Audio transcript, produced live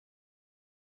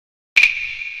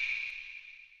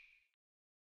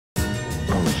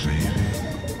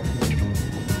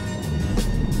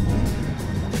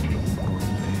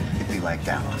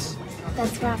Dallas.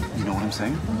 That's rough. You know what I'm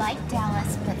saying? Like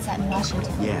Dallas, but set in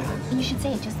Washington. Yeah. And you should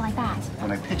say it just like that.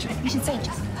 When I pitch it, You should say it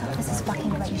just, oh, this is fucking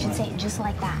great. You should say it just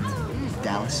like that.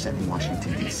 Dallas set in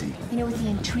Washington, D.C. You know, with the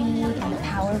intrigue and the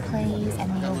power plays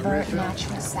and the overt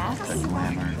natural sex. The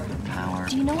glamour, the power.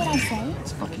 Do you know what I say?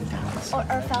 It's fucking Dallas.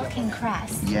 Or Falcon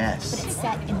Crest. Yes. But it's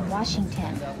set in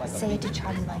Washington. Say it to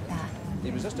Charlie like that.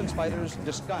 The resistance fighters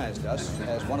disguised us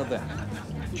as one of them.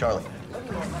 Charlie.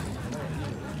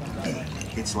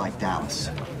 It's like Dallas,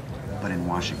 but in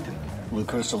Washington. Blue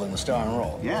Crystal and the Star and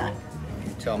Roll. Yeah.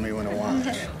 You tell me when to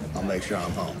watch. I'll make sure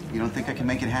I'm home. You don't think I can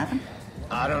make it happen?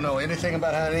 I don't know anything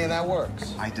about how any of that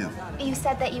works. I do. You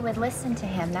said that you would listen to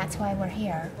him. That's why we're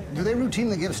here. Do they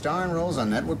routinely give starring roles on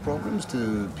network programs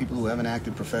to people who haven't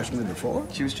acted professionally before?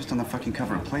 She was just on the fucking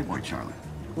cover of Playboy, Charlie.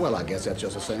 Well, I guess that's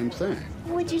just the same thing.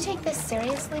 Would you take this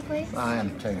seriously, please? I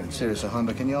am taking it seriously, hon,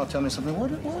 but can you all tell me something?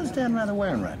 What is Dan Rather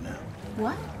wearing right now?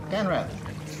 What? Dan Rather.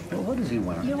 Well, what is he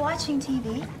wearing? You're watching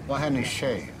TV? Why hadn't he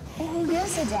shaved? Well, who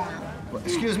gives a damn? Well,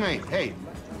 excuse me. Hey.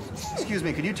 Excuse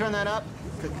me. Could you turn that up?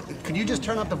 Could you just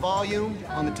turn up the volume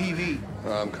on the TV?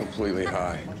 I'm completely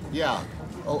high. Yeah.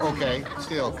 Oh, okay.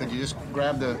 Still, could you just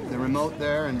grab the remote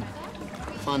there and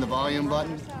find the volume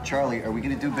button? Charlie, are we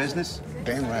gonna do business?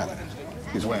 Dan Rather.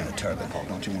 He's wearing a turban, Paul.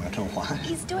 Don't you want to know why?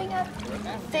 He's doing a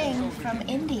thing from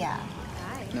India.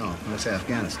 No, that's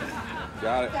Afghanistan.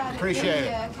 Got it. Appreciate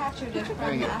it. Captured it from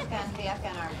the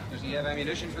Afghan army. Does he have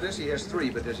ammunition for this? He has 3,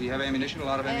 but does he have ammunition? A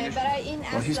lot of ammunition?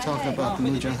 Well, he's talking about the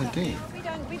Mujahideen.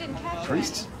 We didn't capture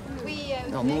Priests?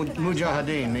 No,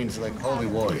 Mujahideen means like holy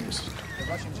warriors.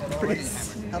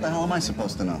 Priests? How the hell am I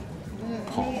supposed to know?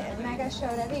 Mega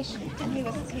Shodavish, he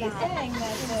was saying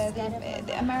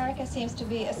that America seems to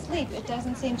be asleep. It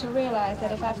doesn't seem to realize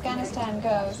that if Afghanistan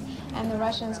goes and the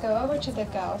Russians go over to the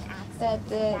Gulf, that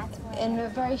in a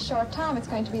very short time it's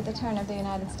going to be the turn of the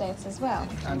United States as well.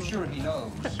 I'm sure he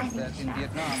knows that in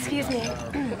Vietnam... Excuse me.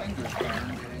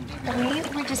 We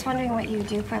were just wondering what you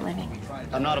do for a living.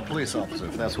 I'm not a police officer,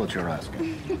 if that's what you're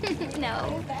asking.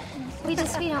 No. We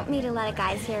don't meet a lot of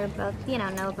guys here who both,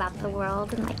 know about the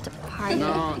world and like to party.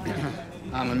 No,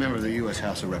 I'm a member of the U.S.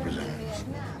 House of Representatives.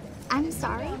 I'm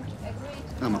sorry?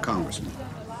 I'm a congressman.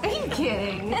 Are you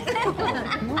kidding?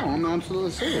 No, I'm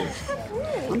absolutely serious.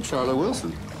 I'm Charlie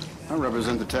Wilson. I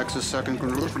represent the Texas 2nd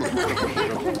Congressional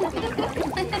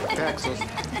Texas.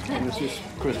 And this is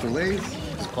Crystal Lee.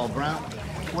 This is Paul Brown.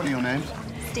 What are your names?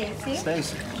 Stacy.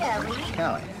 Stacy. Kelly.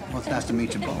 Kelly. Well, it's nice to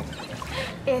meet you both.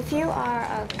 If you are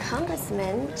a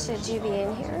congressman, should you be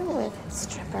in here with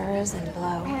strippers and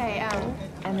blow? Hey,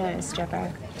 I'm not a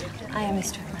stripper. I am a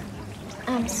stripper.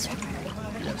 I'm a stripper.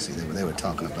 Yeah, see, they were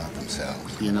talking about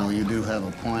themselves. You know, you do have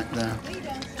a point there.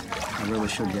 I really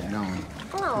should get going.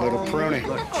 Oh. Little pruny.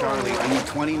 Look, Charlie, I need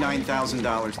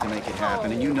 $29,000 to make it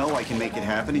happen, and you know I can make it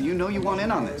happen, and you know you want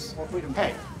in on this.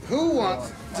 Hey, who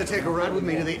wants to take a ride with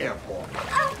me to the airport?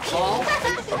 Paul?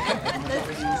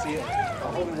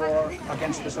 A holy war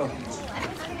against the Soviets.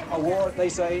 A war, they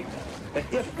say, that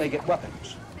if they get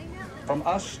weapons from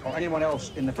us or anyone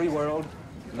else in the free world,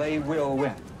 they will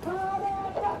win.